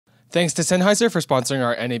Thanks to Sennheiser for sponsoring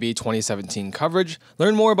our NAB 2017 coverage.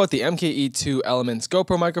 Learn more about the MKE2 Elements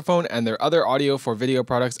GoPro microphone and their other audio for video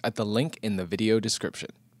products at the link in the video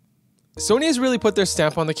description. Sony has really put their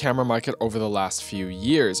stamp on the camera market over the last few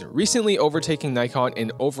years, recently overtaking Nikon in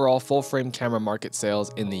overall full-frame camera market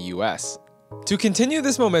sales in the US. To continue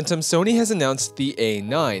this momentum, Sony has announced the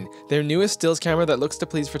A9, their newest stills camera that looks to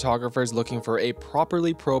please photographers looking for a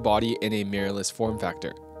properly pro body in a mirrorless form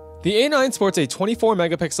factor. The A9 sports a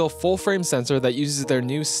 24-megapixel full-frame sensor that uses their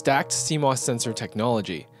new stacked CMOS sensor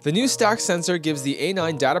technology. The new stacked sensor gives the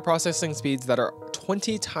A9 data processing speeds that are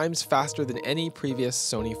 20 times faster than any previous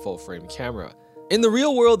Sony full-frame camera. In the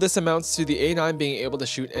real world, this amounts to the A9 being able to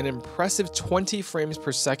shoot an impressive 20 frames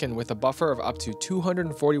per second with a buffer of up to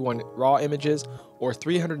 241 RAW images or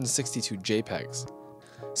 362 JPEGs.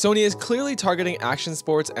 Sony is clearly targeting action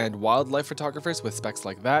sports and wildlife photographers with specs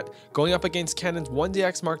like that, going up against Canon's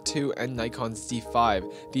 1DX Mark II and Nikon's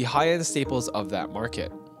D5, the high-end staples of that market.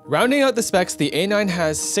 Rounding out the specs, the A9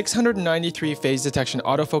 has 693 phase detection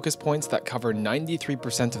autofocus points that cover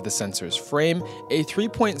 93% of the sensor's frame, a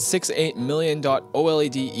 3.68 million dot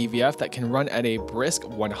OLED EVF that can run at a brisk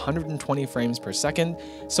 120 frames per second,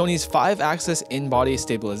 Sony's 5-axis in-body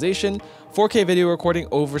stabilization, 4K video recording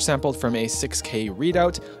oversampled from a 6K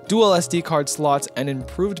readout, dual SD card slots, and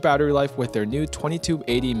improved battery life with their new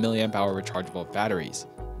 2280 mAh rechargeable batteries.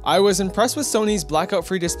 I was impressed with Sony's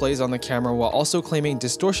blackout-free displays on the camera while also claiming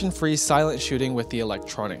distortion-free silent shooting with the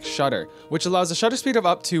electronic shutter, which allows a shutter speed of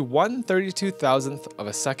up to 1/32,000th of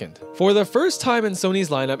a second. For the first time in Sony's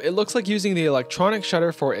lineup, it looks like using the electronic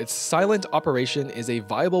shutter for its silent operation is a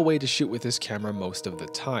viable way to shoot with this camera most of the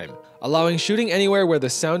time, allowing shooting anywhere where the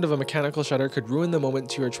sound of a mechanical shutter could ruin the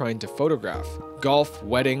moment you are trying to photograph. Golf,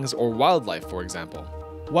 weddings, or wildlife, for example.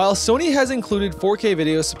 While Sony has included 4K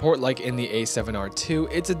video support like in the A7R II,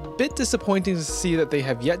 it's a bit disappointing to see that they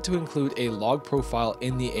have yet to include a log profile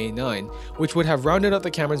in the A9, which would have rounded out the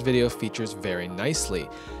camera's video features very nicely,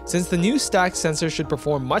 since the new stacked sensor should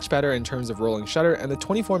perform much better in terms of rolling shutter, and the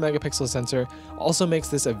 24-megapixel sensor also makes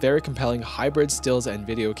this a very compelling hybrid stills and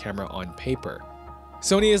video camera on paper.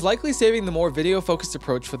 Sony is likely saving the more video-focused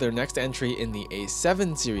approach for their next entry in the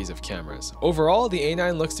A7 series of cameras. Overall, the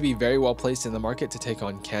A9 looks to be very well placed in the market to take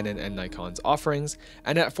on Canon and Nikon's offerings,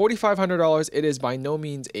 and at $4,500 it is by no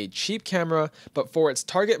means a cheap camera, but for its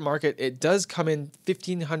target market it does come in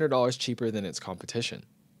 $1,500 cheaper than its competition.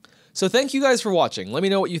 So thank you guys for watching. Let me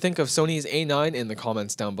know what you think of Sony's A9 in the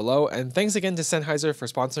comments down below, and thanks again to Sennheiser for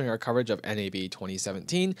sponsoring our coverage of NAB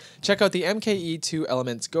 2017. Check out the MKE2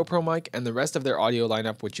 Elements GoPro mic and the rest of their audio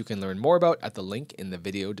lineup, which you can learn more about at the link in the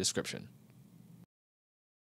video description.